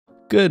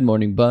Good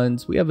morning,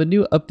 Buns. We have a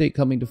new update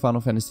coming to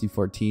Final Fantasy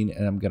XIV,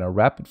 and I'm going to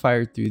rapid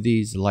fire through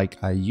these like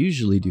I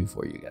usually do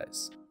for you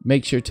guys.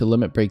 Make sure to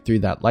limit break through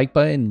that like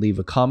button, leave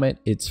a comment.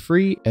 It's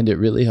free and it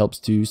really helps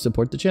to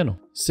support the channel.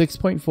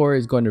 6.4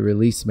 is going to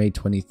release May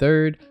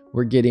 23rd.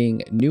 We're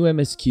getting new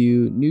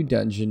MSQ, new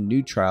dungeon,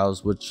 new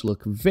trials, which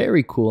look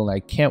very cool, and I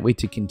can't wait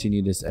to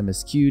continue this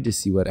MSQ to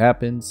see what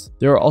happens.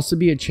 There will also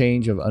be a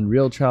change of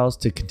Unreal trials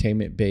to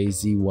Containment Bay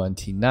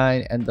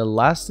Z1T9 and the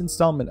last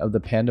installment of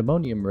the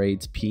Pandemonium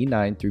raids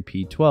P9 through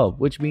P12,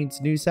 which means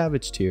new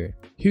Savage tier.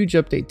 Huge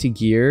update to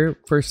gear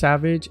for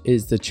Savage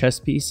is the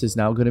chest piece is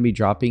now going to be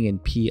dropping in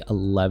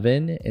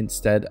P11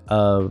 instead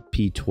of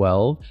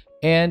P12,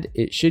 and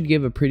it should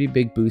give a pretty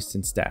big boost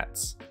in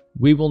stats.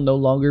 We will no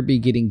longer be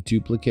getting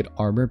duplicate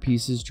armor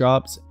pieces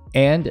drops,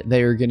 and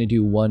they are going to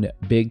do one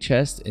big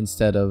chest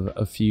instead of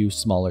a few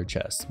smaller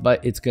chests,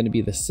 but it's going to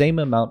be the same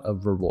amount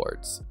of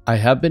rewards. I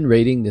have been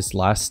rating this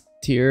last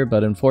tier,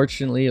 but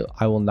unfortunately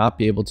I will not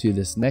be able to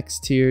this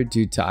next tier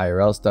due to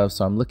IRL stuff,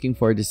 so I'm looking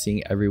forward to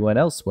seeing everyone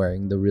else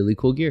wearing the really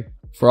cool gear.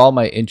 For all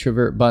my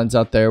introvert buns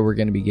out there, we're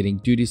going to be getting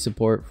duty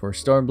support for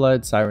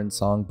Stormblood, Siren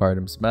Song,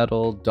 Bardam's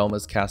Medal,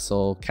 Doma's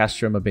Castle,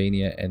 Castrum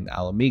Albania, and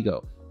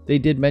Alamigo. They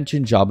did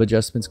mention job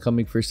adjustments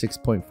coming for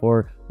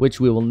 6.4,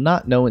 which we will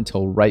not know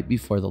until right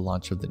before the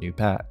launch of the new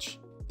patch.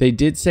 They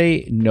did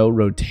say no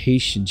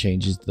rotation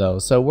changes though,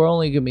 so we're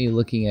only going to be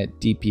looking at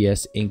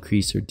DPS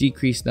increase or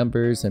decrease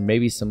numbers and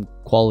maybe some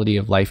quality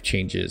of life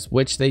changes,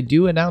 which they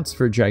do announce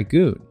for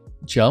Dragoon.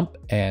 Jump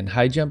and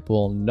high jump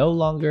will no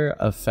longer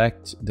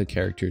affect the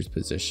character's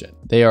position.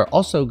 They are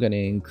also going to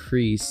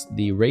increase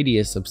the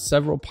radius of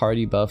several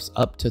party buffs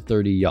up to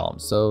 30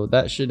 yalms, so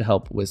that should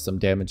help with some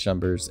damage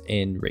numbers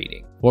in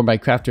raiding. For my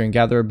crafter and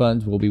gatherer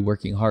buns, we'll be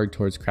working hard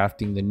towards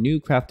crafting the new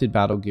crafted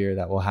battle gear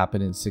that will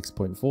happen in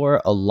 6.4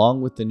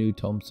 along with the new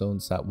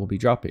tomestones that will be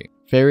dropping.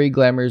 Fairy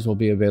glamours will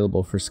be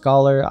available for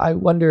Scholar. I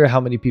wonder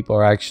how many people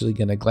are actually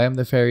going to glam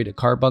the fairy to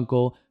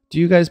carbuncle. Do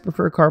you guys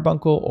prefer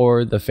carbuncle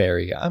or the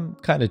fairy? I'm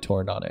kind of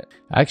torn on it.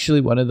 Actually,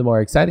 one of the more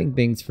exciting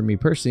things for me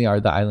personally are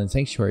the Island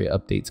Sanctuary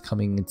updates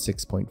coming in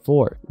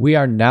 6.4. We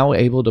are now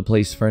able to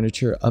place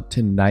furniture up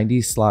to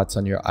 90 slots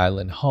on your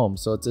island home,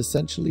 so it's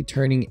essentially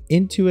turning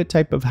into a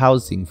type of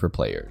housing for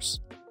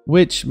players,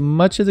 which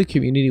much of the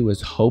community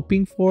was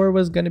hoping for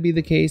was going to be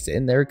the case,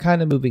 and they're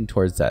kind of moving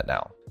towards that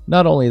now.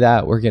 Not only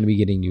that, we're going to be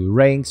getting new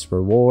ranks,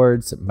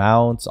 rewards,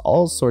 mounts,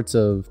 all sorts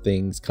of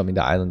things coming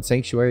to Island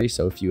Sanctuary,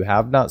 so if you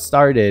have not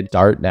started,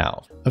 start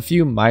now. A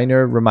few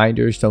minor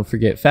reminders: don't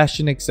forget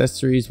fashion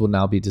accessories will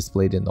now be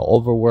displayed in the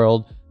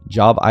overworld,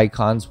 job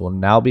icons will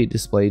now be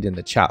displayed in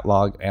the chat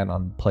log and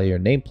on player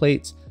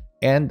nameplates,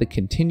 and the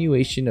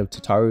continuation of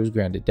Tataru's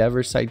Grand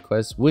Endeavor side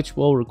quest, which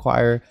will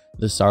require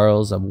the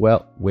Sorrows of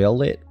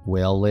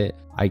Wailit,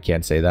 I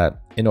can't say that,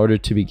 in order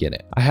to begin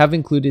it. I have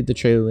included the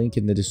trailer link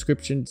in the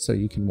description so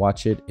you can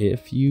watch it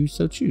if you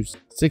so choose.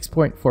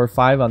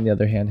 6.45 on the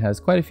other hand has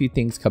quite a few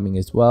things coming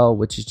as well,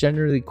 which is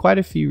generally quite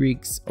a few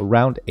weeks,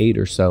 around 8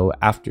 or so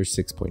after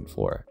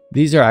 6.4.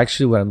 These are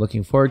actually what I'm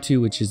looking forward to,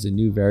 which is the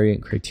new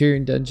variant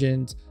Criterion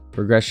dungeons,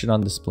 progression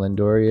on the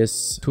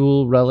Splendorous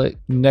Tool Relic,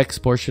 next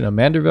portion of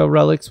Manderville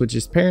Relics, which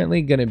is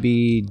apparently going to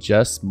be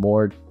just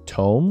more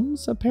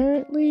tomes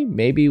apparently,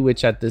 maybe,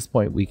 which at this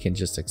point we can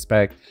just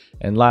expect.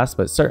 And last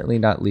but certainly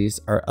not least,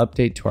 our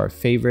update to our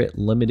favorite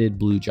limited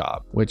blue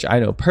job, which I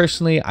know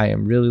personally I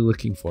am really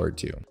looking forward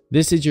to.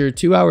 This is your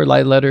 2-hour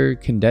light letter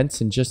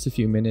condensed in just a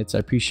few minutes. I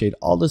appreciate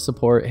all the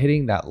support.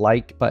 Hitting that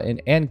like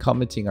button and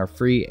commenting are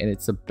free, and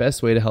it's the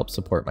best way to help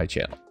support my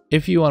channel.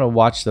 If you want to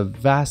watch the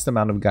vast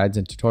amount of guides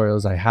and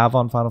tutorials I have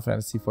on Final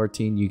Fantasy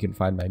XIV, you can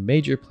find my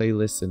major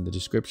playlists in the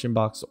description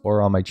box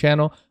or on my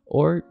channel,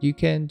 or you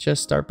can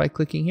just start by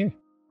clicking here.